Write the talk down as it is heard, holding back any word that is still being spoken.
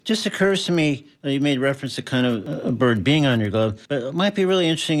Just occurs to me, you made reference to kind of a bird being on your glove, but it might be really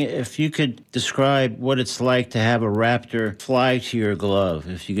interesting if you could describe what it's like to have a raptor fly to your glove,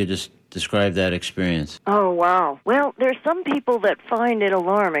 if you could just describe that experience. Oh, wow. Well, there's some people that find it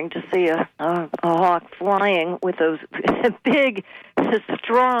alarming to see a hawk flying with those big,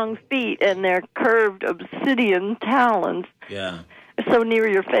 strong feet and their curved obsidian talons. Yeah. So near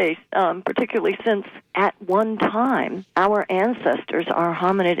your face, particularly since at one time our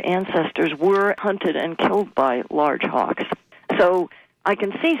hominid ancestors, were hunted and killed by large hawks. So I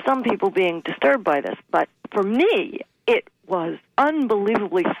can see some people being disturbed by this, but for me, it was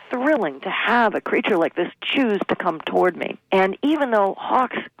unbelievably thrilling to have a creature like this choose to come toward me. And even though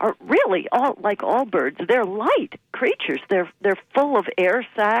hawks are really, like all birds, they're light creatures. They're full of air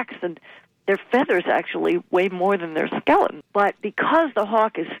sacs, and their feathers actually weigh more than their skeleton. But because the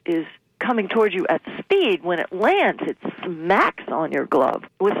hawk is coming towards you at speed, when it lands, it smacks on your glove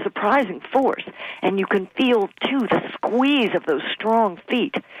with surprising force. And you can feel, too, the squeeze of those strong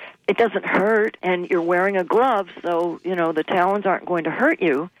feet. It doesn't hurt, and you're wearing a glove, so, the talons aren't going to hurt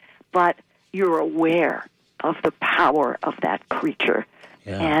you, but you're aware of the power of that creature.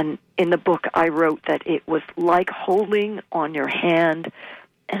 Yeah. And in the book, I wrote that it was like holding on your hand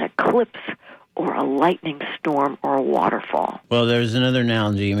an eclipse or a lightning storm or a waterfall. Well, there's another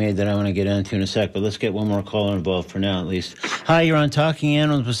analogy you made that I want to get into in a sec, but let's get one more caller involved for now, at least. Hi, you're on Talking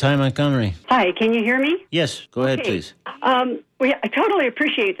Animals with Sy Montgomery. Hi, can you hear me? Yes, go ahead, please. I totally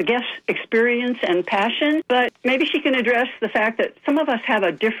appreciate the guest's experience and passion, but maybe she can address the fact that some of us have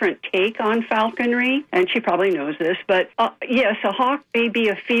a different take on falconry, and she probably knows this, but yes, a hawk may be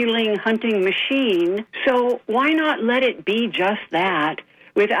a feeling hunting machine, so why not let it be just that,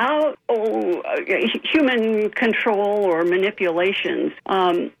 without human control or manipulations.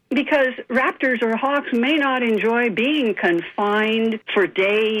 Because raptors or hawks may not enjoy being confined for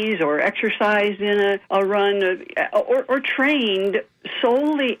days or exercised in a run or trained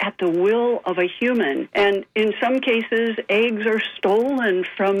solely at the will of a human. And in some cases, eggs are stolen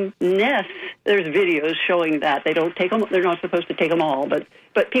from nests. There's videos showing that. They don't take them. They're not supposed to take them all, but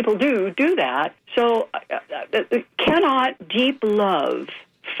people do that. So cannot deep love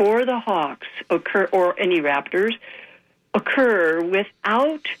for the hawks occur, or any raptors, occur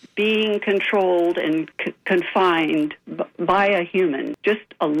without being controlled and confined by a human, just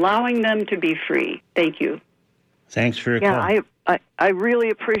allowing them to be free? Thank you. Thanks for your call. Yeah, I really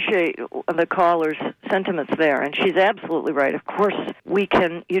appreciate the caller's sentiments there, and she's absolutely right. Of course,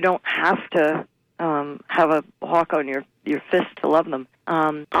 you don't have to have a hawk on your fist to love them.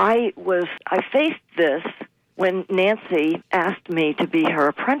 I faced this when Nancy asked me to be her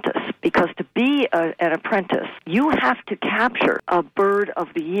apprentice, because to be an apprentice, you have to capture a bird of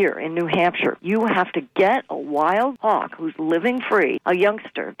the year in New Hampshire. You have to get a wild hawk who's living free, a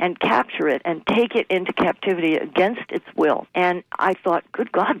youngster, and capture it and take it into captivity against its will. And I thought,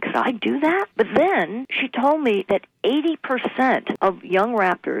 good God, could I do that? But then she told me that 80% of young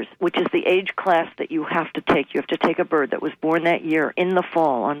raptors, which is the age class that you have to take a bird that was born that year in the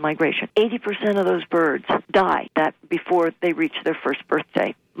fall on migration. 80% of those birds die before they reach their first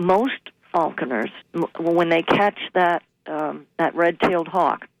birthday. Most falconers, when they catch that red-tailed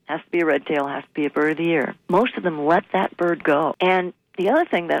hawk, has to be a red-tail, has to be a bird of the year, most of them let that bird go. And the other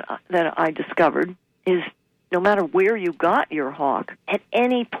thing that I discovered is, no matter where you got your hawk, at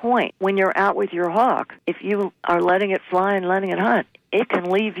any point when you're out with your hawk, if you are letting it fly and letting it hunt, it can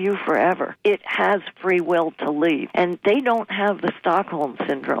leave you forever. It has free will to leave. And they don't have the Stockholm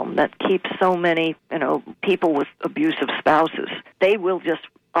syndrome that keeps so many, people with abusive spouses. They will just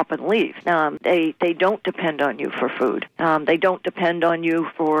up and leave. They don't depend on you for food. They don't depend on you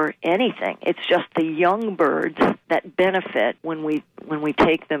for anything. It's just the young birds that benefit when we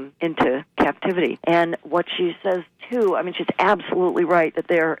take them into captivity. And what she says too, she's absolutely right that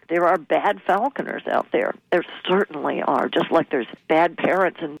there are bad falconers out there. There certainly are, just like there's bad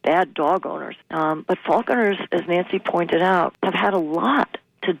parents and bad dog owners. But falconers, as Nancy pointed out, have had a lot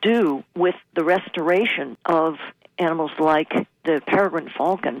to do with the restoration of animals like the peregrine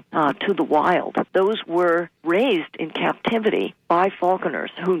falcon to the wild. Those were raised in captivity by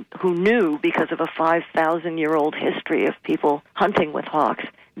falconers who knew, because of a 5,000-year-old history of people hunting with hawks,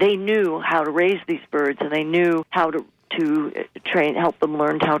 they knew how to raise these birds, and they knew how to help them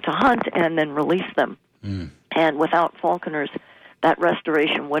learn how to hunt and then release them. And without falconers, that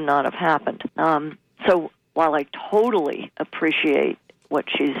restoration would not have happened. So while I totally appreciate what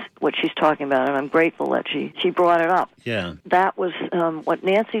she's talking about, and I'm grateful that she brought it up. Yeah, that was what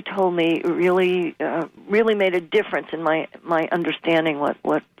Nancy told me. Really made a difference in my understanding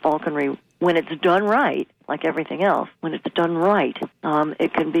what falconry, when it's done right, like everything else, when it's done right,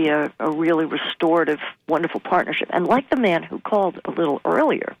 it can be a really restorative, wonderful partnership. And like the man who called a little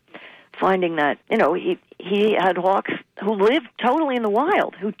earlier, finding that, he had hawks who lived totally in the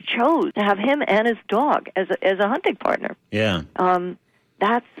wild, who chose to have him and his dog as a hunting partner. Yeah.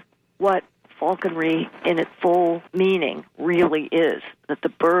 That's what falconry in its full meaning really is, that the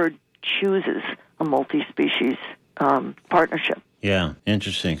bird chooses a multi-species partnership. Yeah,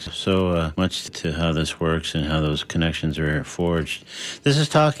 interesting. So much to how this works and how those connections are forged. This is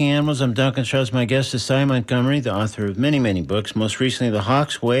Talking Animals. I'm Duncan Strauss. My guest is Sy Montgomery, the author of many, many books. Most recently, The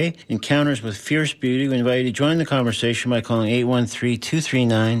Hawk's Way, Encounters with Fierce Beauty. We invite you to join the conversation by calling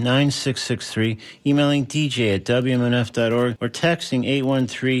 813-239-9663, emailing dj@wmnf.org, or texting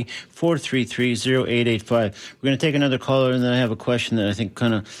 813-433-0885. We're going to take another caller, and then I have a question that I think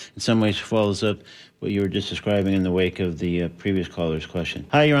kind of in some ways follows up what you were just describing in the wake of the previous caller's question.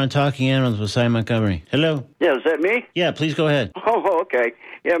 Hi, you're on Talking Animals with Sy Montgomery. Hello? Yeah, is that me? Yeah, please go ahead. Oh, okay.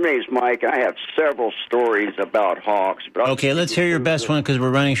 Yeah, my name's Mike. I have several stories about hawks. But Okay, let's hear your best one because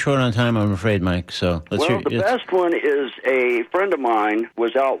we're running short on time, I'm afraid, Mike. So let's hear the best one is a friend of mine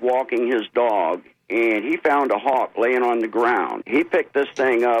was out walking his dog, and he found a hawk laying on the ground. He picked this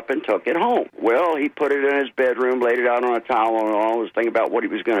thing up and took it home. Well, he put it in his bedroom, laid it out on a towel, and all, was thinking about what he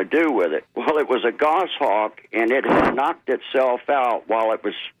was going to do with it. Well, it was a goshawk, and it had knocked itself out while it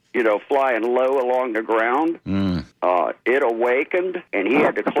was, flying low along the ground. It awakened, and he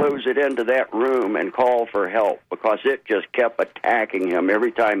had to close it into that room and call for help because it just kept attacking him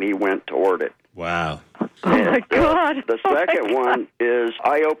every time he went toward it. Wow. Oh, my God. The second one is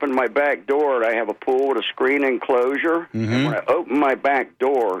I opened my back door. I have a pool with a screen enclosure. Mm-hmm. And when I opened my back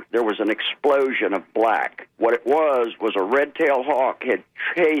door, there was an explosion of black. What it was a red-tailed hawk had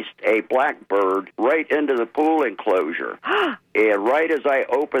chased a blackbird right into the pool enclosure. And right as I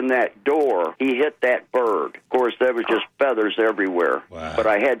opened that door, he hit that bird. Of course, there was just feathers everywhere. Wow. But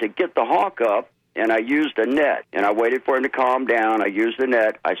I had to get the hawk up, and I used a net, and I waited for him to calm down. I used the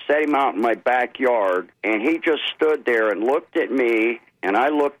net. I set him out in my backyard, and he just stood there and looked at me, and I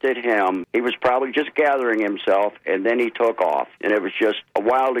looked at him. He was probably just gathering himself, and then he took off, and it was just a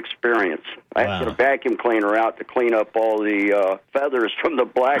wild experience. I had to get a vacuum cleaner out to clean up all the feathers from the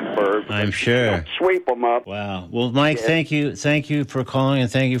blackbird. I'm sure. Sweep them up. Wow. Well, Mike, thank you for calling,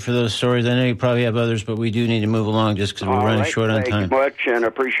 and thank you for those stories. I know you probably have others, but we do need to move along just because we're running short on time. Thank you much, and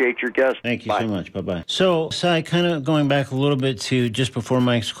appreciate your guest. Thank you so much. Bye-bye. So, Sy, kind of going back a little bit to just before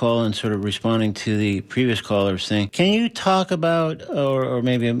Mike's call and sort of responding to the previous caller's thing, can you talk about, or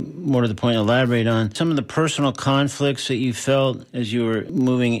maybe more to the point, elaborate on some of the personal conflicts that you felt as you were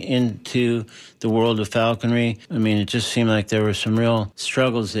moving into the world of falconry? I mean, it just seemed like there were some real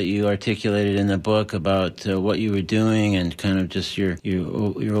struggles that you articulated in the book about what you were doing and kind of just your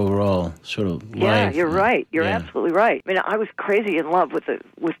overall sort of life. Yeah, you're right. You're absolutely right. I mean, I was crazy in love with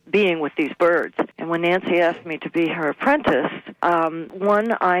being with these birds. And when Nancy asked me to be her apprentice,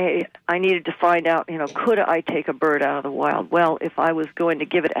 I needed to find out, could I take a bird out of the wild? Well, if I was going to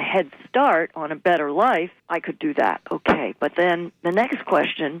give it a head start on a better life, I could do that. Okay. But then the next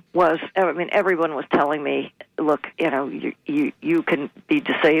question was, everyone was telling me, look, you can be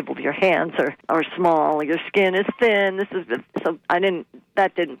disabled. Your hands are small. Your skin is thin.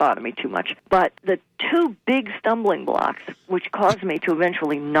 That didn't bother me too much. But the two big stumbling blocks, which caused me to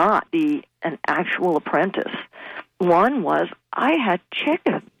eventually not be an actual apprentice, one was I had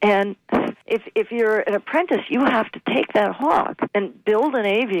chickens. And if you're an apprentice, you have to take that hawk and build an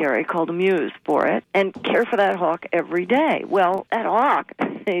aviary called a mews for it and care for that hawk every day. Well, that hawk,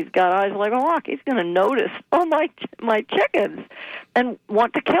 he's got eyes like a hawk. He's going to notice, my chickens, and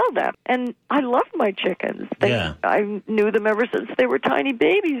want to kill them. And I love my chickens. I knew them ever since they were tiny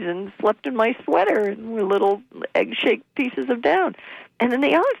babies and slept in my sweater and were little egg-shaped pieces of down. And then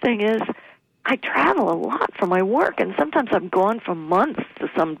the other thing is, I travel a lot for my work, and sometimes I'm gone for months to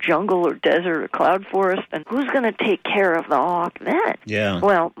some jungle or desert or cloud forest, and who's going to take care of the hawk then? Yeah.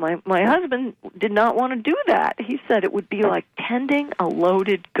 Well, my husband did not want to do that. He said it would be like tending a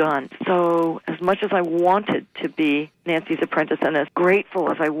loaded gun. So as much as I wanted to be Nancy's apprentice and as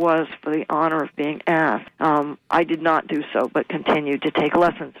grateful as I was for the honor of being asked, I did not do so, but continued to take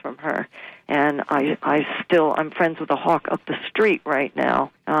lessons from her. And I'm friends with a hawk up the street right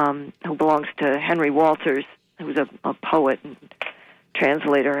now, who belongs to Henry Walters, who's a poet and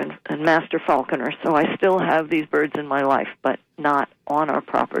translator and master falconer. So I still have these birds in my life, but not on our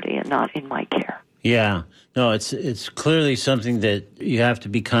property and not in my care. Yeah. No, it's clearly something that you have to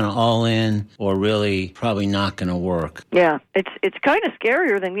be kind of all in or really probably not going to work. Yeah. It's kind of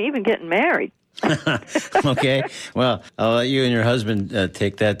scarier than even getting married. Okay. Well, I'll let you and your husband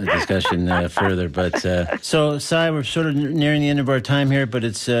take that discussion further. But so, Cy, we're sort of nearing the end of our time here, but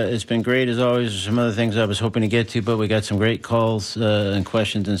it's been great as always. There's some other things I was hoping to get to, but we got some great calls and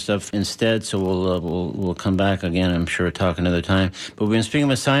questions and stuff instead. So we'll come back again. I'm sure talk another time. But we've been speaking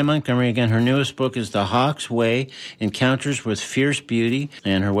with Cy Montgomery again. Her newest book is The Hawk's Way: Encounters with Fierce Beauty,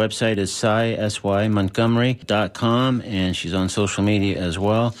 and her website is CyMontgomery.com, and she's on social media as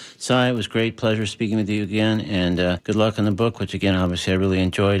well. Cy, it was great. Pleasure speaking with you again, and good luck on the book, which again, obviously, I really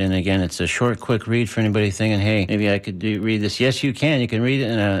enjoyed. And again, it's a short, quick read for anybody thinking, hey, maybe I could read this. Yes, you can. You can read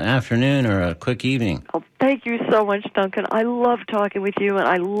it in an afternoon or a quick evening. Oh, thank you so much, Duncan. I love talking with you, and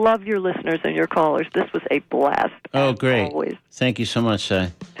I love your listeners and your callers. This was a blast. Oh, great. Always. Thank you so much,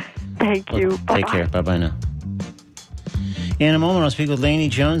 Cy. Thank you. Take care. Bye-bye now. In a moment, I'll speak with Lainey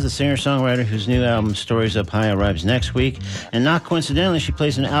Jones, the singer-songwriter whose new album, Stories Up High, arrives next week. And not coincidentally, she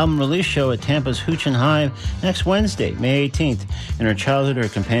plays an album release show at Tampa's Hooch and Hive next Wednesday, May 18th. In her childhood, her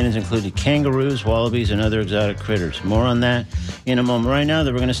companions included kangaroos, wallabies, and other exotic critters. More on that in a moment. Right now,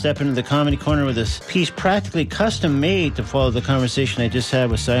 we're going to step into the Comedy Corner with this piece practically custom-made to follow the conversation I just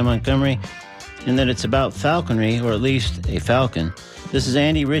had with Cy Montgomery, in that it's about falconry, or at least a falcon. This is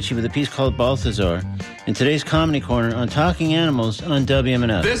Andy Ritchie with a piece called Balthazar in today's Comedy Corner on Talking Animals on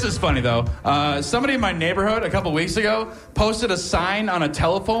WMNF. This is funny, though. Somebody in my neighborhood a couple weeks ago posted a sign on a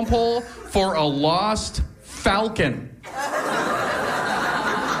telephone pole for a lost falcon.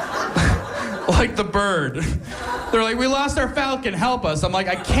 Like the bird. They're like, we lost our falcon, help us. I'm like,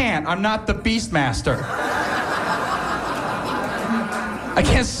 I can't. I'm not the Beastmaster. I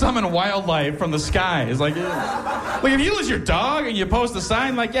can't summon wildlife from the sky. It's like if you lose your dog and you post a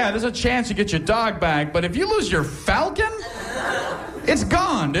sign, like, yeah, there's a chance you get your dog back. But if you lose your falcon, it's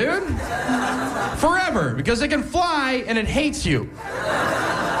gone, dude. Forever. Because it can fly and it hates you.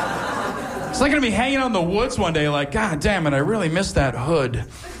 It's like gonna be hanging out in the woods one day like, God damn it, I really miss that hood.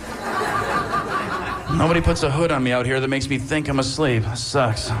 Nobody puts a hood on me out here that makes me think I'm asleep. That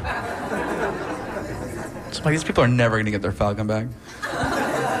sucks. It's like, these people are never gonna get their falcon back.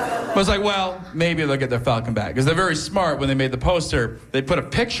 I was like, well, maybe they'll get their falcon back. Because they're very smart. When they made the poster, they put a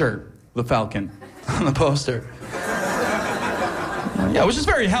picture of the falcon on the poster. Yeah, which is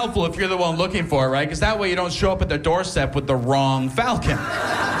very helpful if you're the one looking for it, right? Because that way you don't show up at their doorstep with the wrong falcon.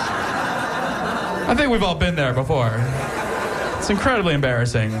 I think we've all been there before. It's incredibly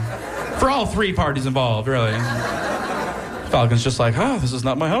embarrassing. For all three parties involved, really. Falcon's just like, oh, this is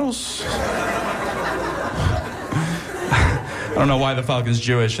not my house. I don't know why the falcon's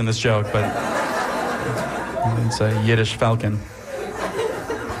Jewish in this joke, but it's a Yiddish falcon.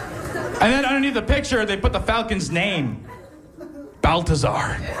 And then underneath the picture, they put the falcon's name,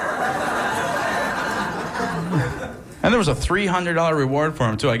 Balthazar. And there was a $300 reward for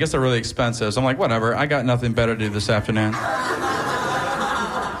him, too. I guess they're really expensive. So I'm like, whatever, I got nothing better to do this afternoon.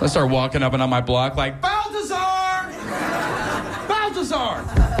 I start walking up and down my block like, Balthazar! Balthazar!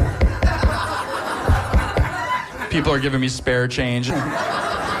 People are giving me spare change.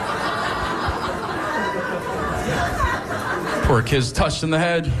 Poor kid's touched in the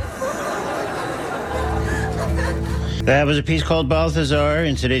head. That was a piece called Balthazar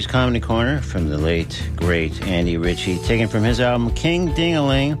in today's Comedy Corner from the late, great Andy Ritchie, taken from his album King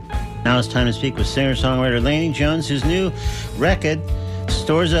Ding-a-Ling. Now it's time to speak with singer-songwriter Lainey Jones, whose new record,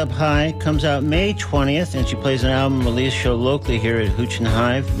 Stores Up High, comes out May 20th, and she plays an album release show locally here at Hooch and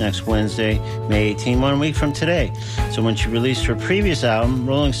Hive next Wednesday, May 18, 1 week from today. So when she released her previous album,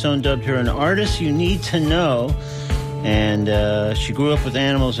 Rolling Stone dubbed her an artist you need to know, and she grew up with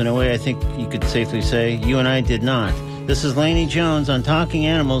animals in a way I think you could safely say you and I did not. This is Lainey Jones on Talking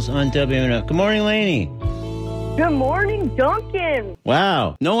Animals on WMNF. Good morning, Lainey. Good morning, Duncan.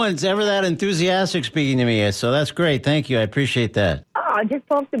 Wow. No one's ever that enthusiastic speaking to me, so that's great. Thank you. I appreciate that. Oh, just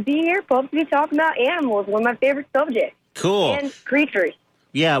pumped to be here. Pumped to be talking about animals, one of my favorite subjects. Cool. And creatures.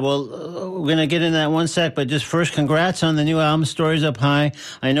 Yeah, well, we're going to get into that one sec, but just first, congrats on the new album, Stories Up High.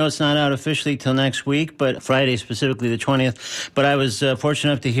 I know it's not out officially till next week, but Friday, specifically the 20th. But I was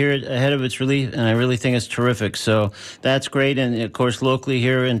fortunate enough to hear it ahead of its release, and I really think it's terrific. So that's great. And, of course, locally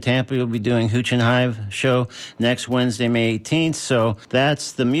here in Tampa, you'll be doing Hooch and Hive show next Wednesday, May 18th. So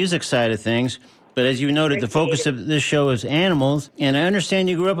that's the music side of things. But as you noted, the focus of this show is animals, and I understand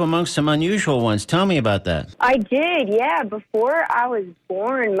you grew up amongst some unusual ones. Tell me about that. I did, yeah. Before I was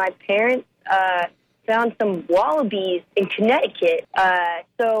born, my parents found some wallabies in Connecticut.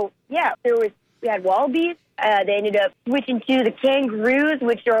 We had wallabies. They ended up switching to the kangaroos,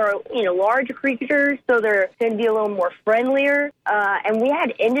 which are, larger creatures, so they're going to be a little more friendlier. And we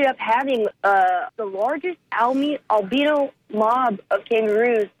had ended up having the largest albino mob of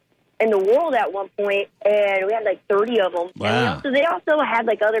kangaroos in the world at one point, and we had like 30 of them. Wow. And they also had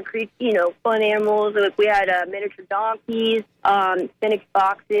like other fun animals. Like we had miniature donkeys, phoenix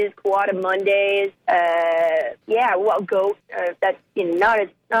foxes, Kawada Mondays, goat. That's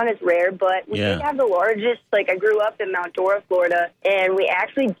not as rare, but we did have the largest. Like I grew up in Mount Dora, Florida, and we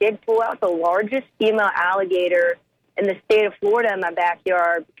actually did pull out the largest female alligator in the state of Florida in my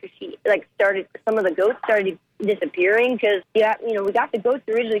backyard because some of the goats started disappearing because we got the goats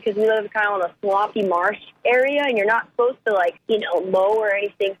originally because we live kind of on a swampy marsh area and you're not supposed to mow or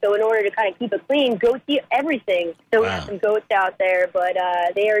anything. So in order to kind of keep it clean, goats eat everything. So we have some goats out there, but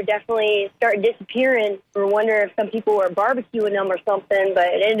they are definitely starting disappearing. We're wondering if some people were barbecuing them or something, but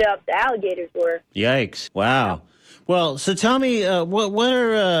it ended up the alligators were. Yikes! Wow. Well, so tell me what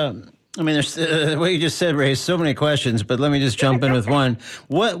are. There's what you just said raised so many questions, but let me just jump in with one.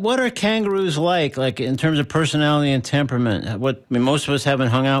 What are kangaroos like in terms of personality and temperament? Most of us haven't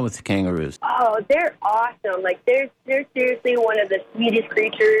hung out with the kangaroos. Oh, they're awesome. Like they're seriously one of the sweetest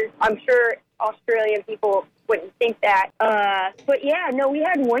creatures. I'm sure Australian people wouldn't think that. But yeah, no, we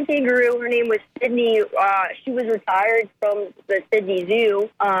had one kangaroo. Her name was Sydney. She was retired from the Sydney Zoo,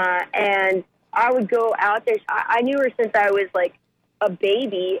 and I would go out there. I knew her since I was like a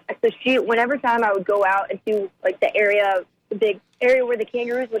baby. So whenever time I would go out into like the big area where the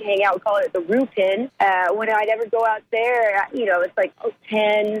kangaroos would hang out, we call it the roo pen. When I'd ever go out there, it's like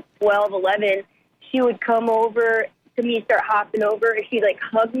 10, 12, 11, she would come over to me, start hopping over, and she'd like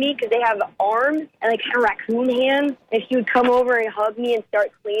hug me because they have arms and like kind of raccoon hands, and she would come over and hug me and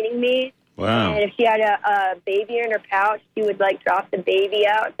start cleaning me. Wow. And if she had a baby in her pouch, she would like drop the baby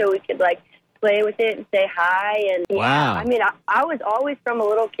out so we could like play with it and say hi. And wow. I was always from a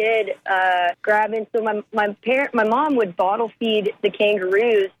little kid grabbing. So my mom would bottle feed the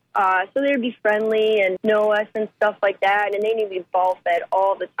kangaroos. So they'd be friendly and know us and stuff like that, and they need to be ball fed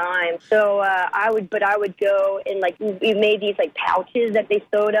all the time. So I would go and like we made these like pouches that they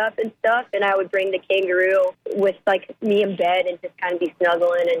sewed up and stuff, and I would bring the kangaroo with like me in bed and just kind of be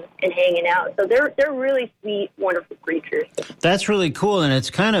snuggling and hanging out. So they're really sweet, wonderful creatures. That's really cool, and it's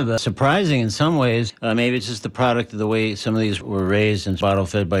kind of surprising in some ways. Maybe it's just the product of the way some of these were raised and bottle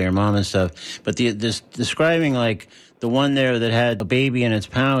fed by your mom and stuff. But this describing like the one there that had a baby in its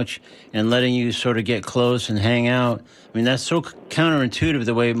pouch and letting you sort of get close and hang out. That's so counterintuitive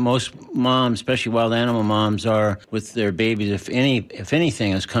the way most moms, especially wild animal moms, are with their babies. If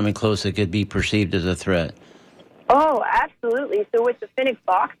anything is coming close, it could be perceived as a threat. Oh, absolutely. So with the phoenix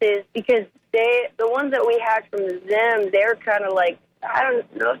foxes, because the ones that we had from them, they're kind of like, I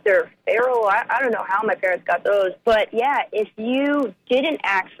don't know if they're feral. I don't know how my parents got those. But yeah, if you didn't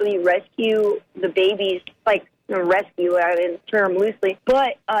actually rescue the babies, like rescue, I term loosely,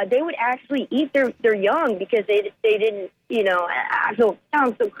 but they would actually eat their young because they didn't, I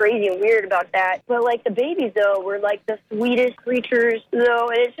sound so crazy and weird about that. But like the babies though were like the sweetest creatures though,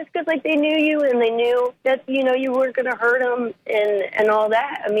 and it's just because like they knew you and they knew that you weren't going to hurt them and all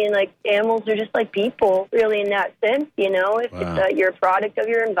that. Like animals are just like people really in that sense, if Wow. You're a product of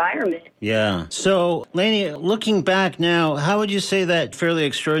your environment. Yeah. So Lainey, looking back now, how would you say that fairly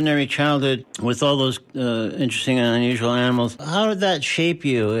extraordinary childhood with all those interesting and unusual animals, how did that shape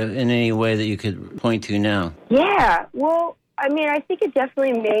you in any way that you could point to now? Yeah, well, I think it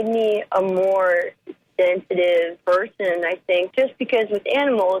definitely made me a more sensitive person, I think, just because with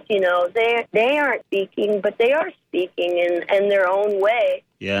animals, they aren't speaking, but they are speaking in their own way.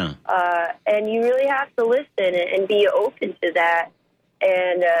 Yeah. And you really have to listen and be open to that.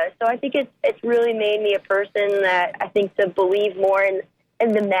 And so I think it's really made me a person that I think to believe more in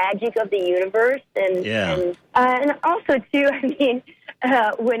the magic of the universe. And also, too,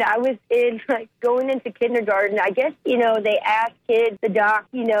 when I was going into kindergarten, I guess, they asked kids, the doc,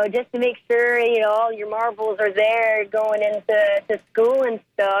 just to make sure, all your marbles are there going into school and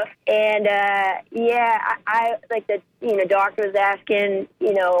stuff. And, I like the, doctor was asking,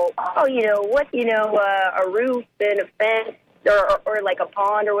 what, a roof and a fence or like a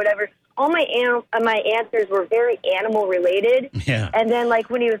pond or whatever. All my answers were very animal related. Yeah. And then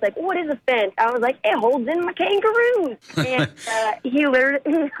when he was like, "What is a fence?" I was like, "It holds in my kangaroos." And he learned.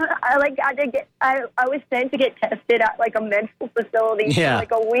 I was sent to get tested at a mental facility for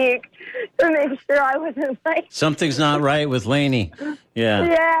a week to make sure I wasn't something's not right with Lainey. Yeah.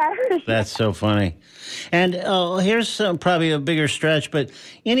 Yeah. That's so funny. And here's probably a bigger stretch, but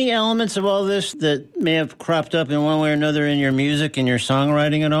any elements of all this that may have cropped up in one way or another in your music and your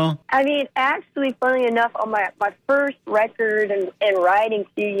songwriting at all? Actually, funnily enough, on my first record and writing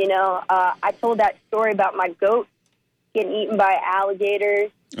too, I told that story about my goat getting eaten by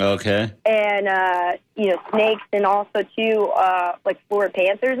alligators. Okay. and snakes, and also too like Florida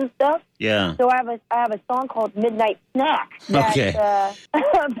panthers and stuff. Yeah. So I have a song called Midnight Snack that's Okay.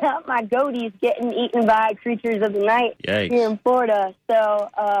 about my goatees getting eaten by creatures of the night Yikes. here in Florida. So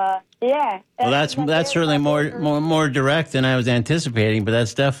yeah. Well, that's certainly more direct than I was anticipating, but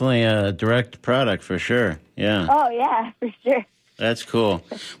that's definitely a direct product for sure. Yeah. Oh yeah, for sure. That's cool.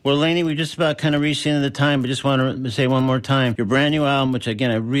 Well, Lainey, we just about kind of reached the end of the time, but just want to say one more time. Your brand new album, which, again,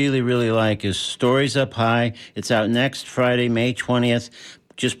 I really, really like, is Stories Up High. It's out next Friday, May 20th.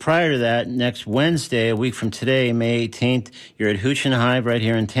 Just prior to that, next Wednesday, a week from today, May 18th, you're at Hooch and Hive right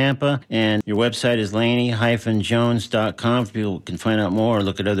here in Tampa. And your website is laney-jones.com. People can find out more or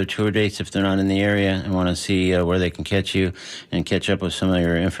look at other tour dates if they're not in the area and want to see where they can catch you and catch up with some of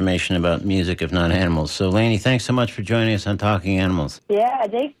your information about music, if not animals. So, Lainey, thanks so much for joining us on Talking Animals. Yeah,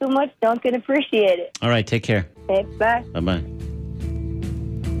 thanks so much, Duncan. Appreciate it. All right, take care. Thanks, bye. Bye-bye.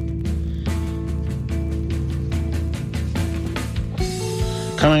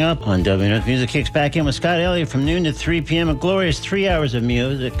 Coming up on WNF Music Kicks back in with Scott Elliott from noon to 3 p.m. A glorious 3 hours of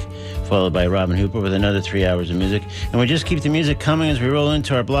music, followed by Robin Hooper with another 3 hours of music. And we just keep the music coming as we roll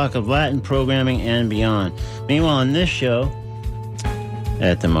into our block of Latin programming and beyond. Meanwhile, on this show,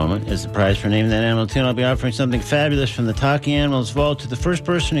 at the moment, as the prize for naming that animal tune, I'll be offering something fabulous from the Talking Animals Vault to the first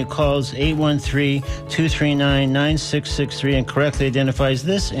person who calls 813-239-9663 and correctly identifies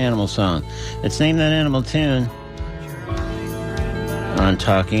this animal song. Let's name that animal tune on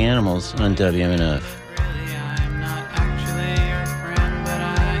Talking Animals on WMNF.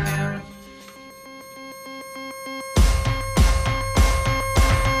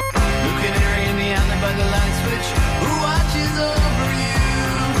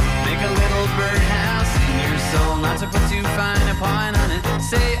 To put too fine a point on it.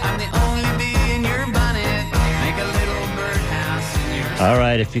 Say I'm the only bee in your bonnet. Make a little birdhouse in your... All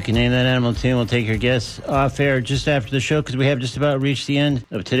right, if you can name that animal tune, we'll take your guess off air just after the show because we have just about reached the end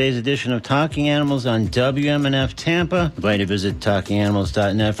of today's edition of Talking Animals on WMNF Tampa. I invite you to visit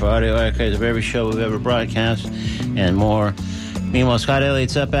talkinganimals.net for audio archives of every show we've ever broadcast and more. Meanwhile, Scott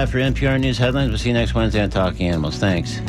Elliott's up after NPR News headlines. We'll see you next Wednesday on Talking Animals. Thanks.